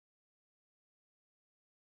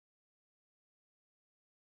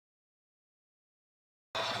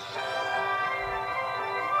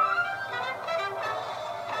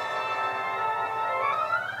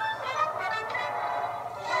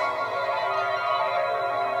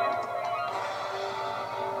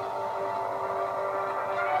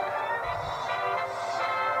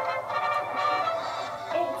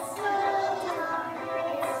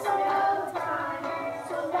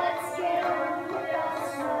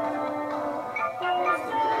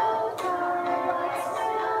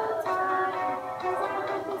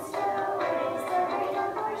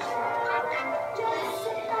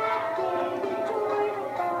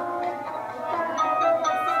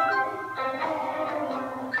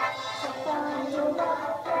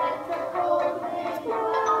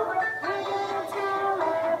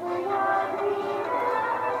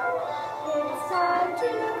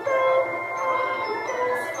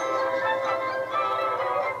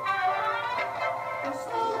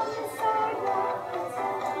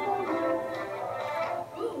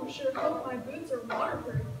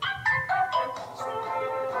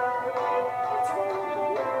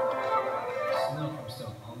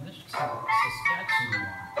to Saskatchewan.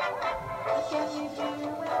 What can you do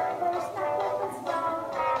when there's nothing but snow?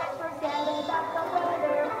 Forget about the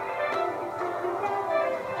weather. You can sleep together.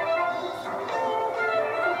 It's the weather, it's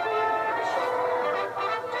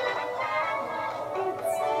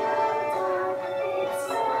snow time, it's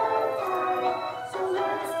snow time. So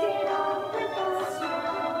let's get on with the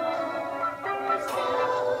snow. There's snow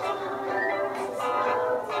time, it's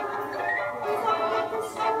snow time. He's on with the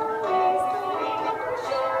snow, is the name of the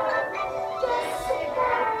show. Just sit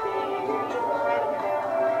back and enjoy the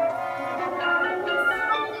ride.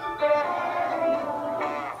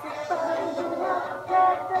 So bundle up,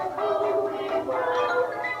 let the whole wind blow.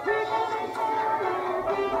 We're gonna tell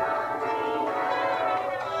everybody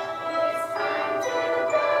it's time to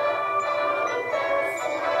go with the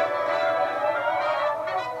snow.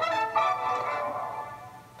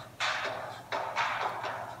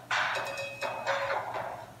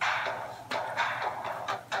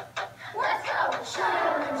 Let's go!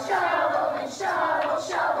 Shovel and shovel and shovel,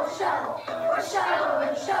 shovel, shovel. We're shovel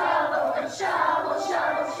and shovel and shovel,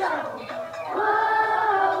 shovel, shovel.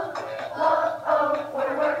 Whoa, oh, oh,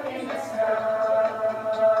 we're working the snow.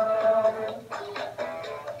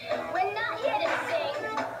 We're not here to sing,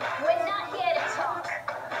 we're not here to talk.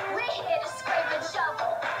 We're here to scrape and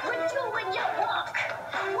shovel, we're doing your walk.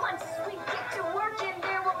 Once we get to working,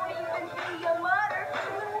 there won't even be a mutter.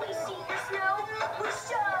 When we see your snow, we'll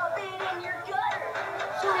shove it in your gutter.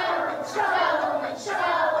 Shovel and shovel and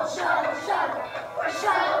shovel, shovel, shovel. We're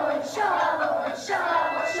shovel and shovel and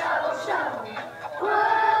shovel, shovel, shovel.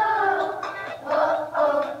 Whoa, whoa,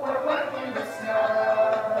 oh, we're working the snow.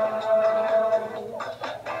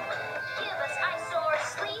 Give us ice or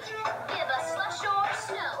sleet, give us slush or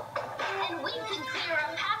snow, and we can clear a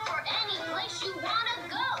path for any place you wanna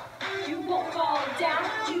go. You won't fall down,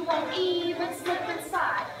 you won't even slip and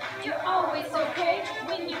slide. You're always okay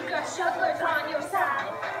when you've got shovelers on your side.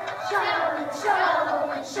 Shovel and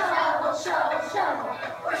shovel and shovel, shovel, shovel.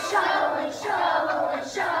 We're shovel and shovel and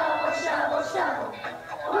shovel, shovel, shovel.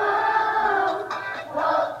 Whoa,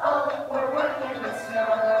 whoa, oh, we're working the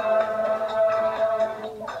snow.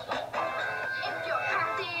 If your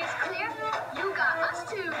path is clear, you got us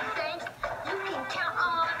to thank. You can count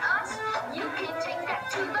on us, you can take that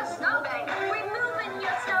to the snowbank. Removing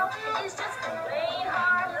your snow is just plain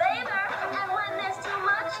hard labor, and when there's too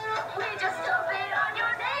much, we just dump it on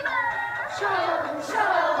your neighbor. Shovel and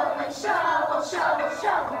shovel and shovel, shovel,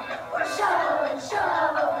 shovel. We're shovel and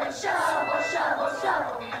shovel and shovel, shovel,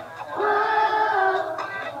 shovel. Whoa,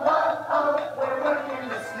 whoa, oh, we're working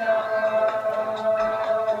the snow.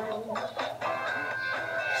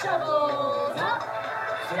 Shovels up,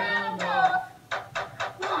 stand up.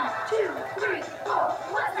 1, 2, 3, 4.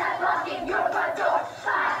 What's that blocking your front door?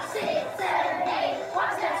 5, 6, 7, 8.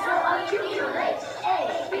 Watch that snow accumulate. A,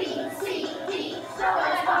 B, C, D. Snow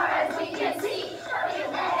as far as we can see. W,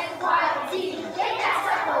 X, Y, Z. Get that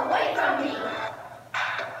stuff away from me.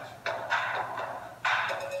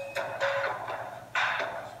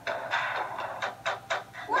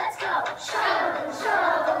 Let's go! Shovel and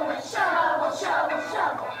shovel and shovel, shovel,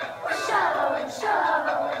 shovel. We're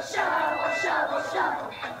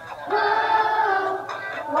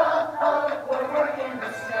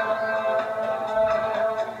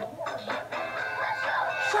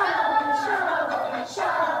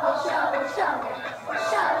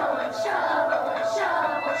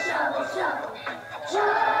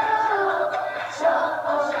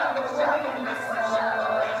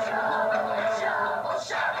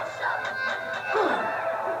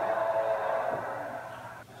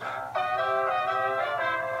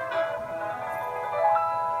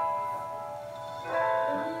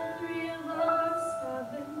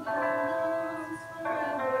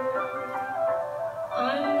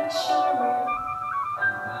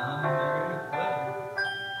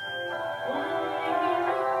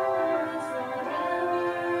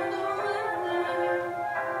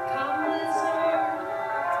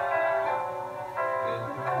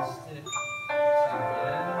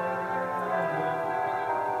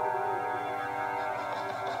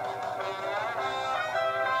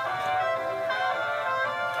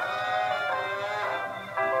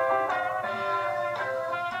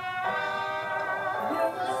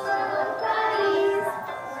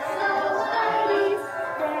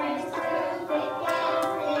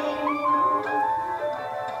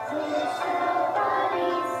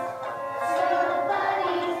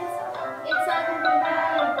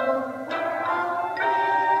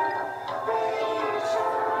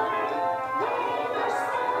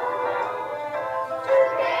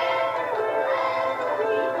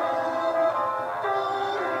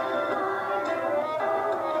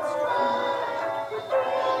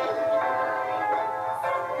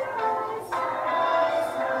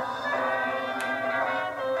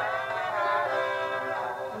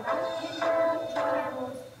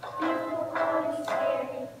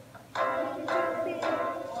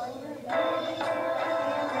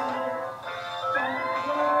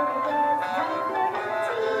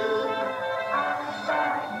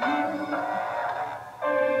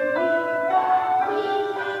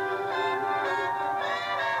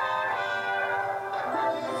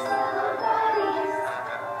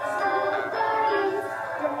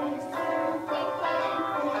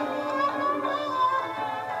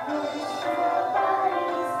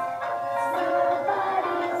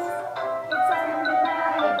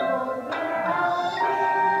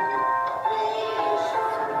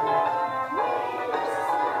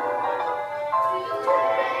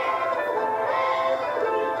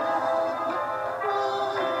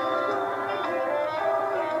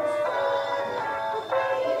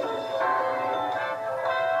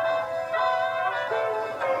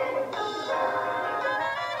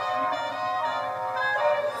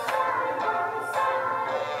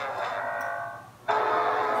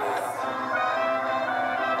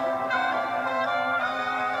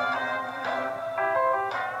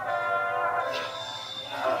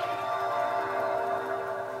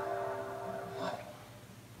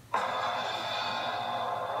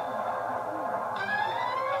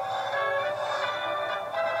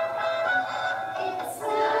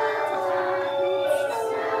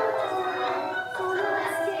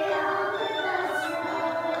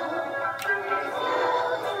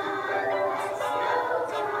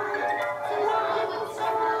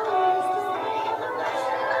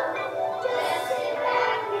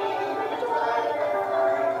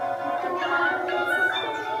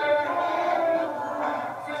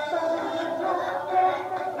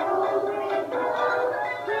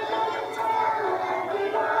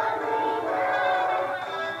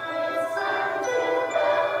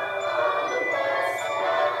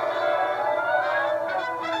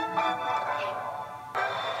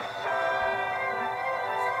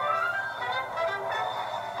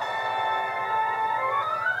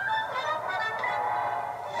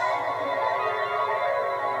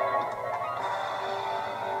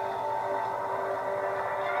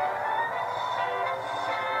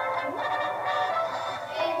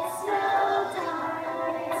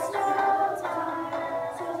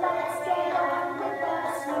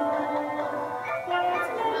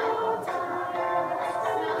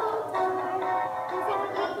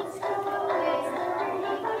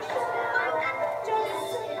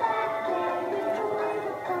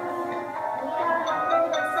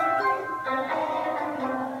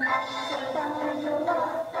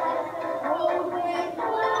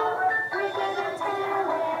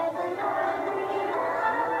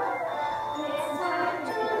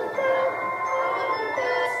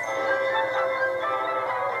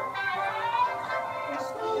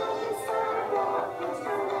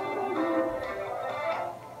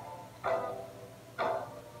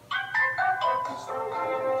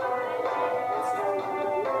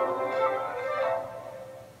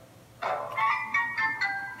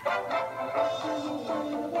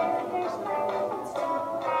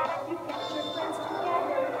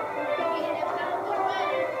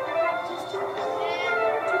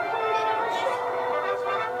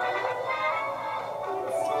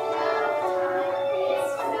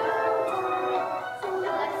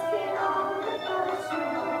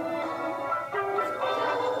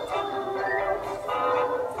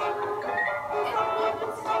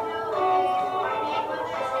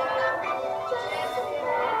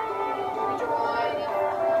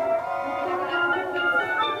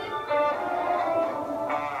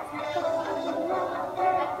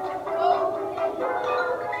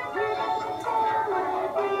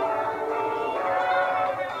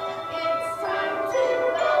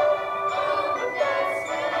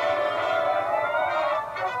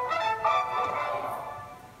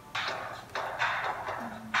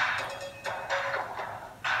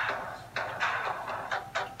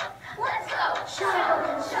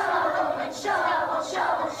and shovel,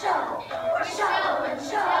 shovel, shovel. We're shoveling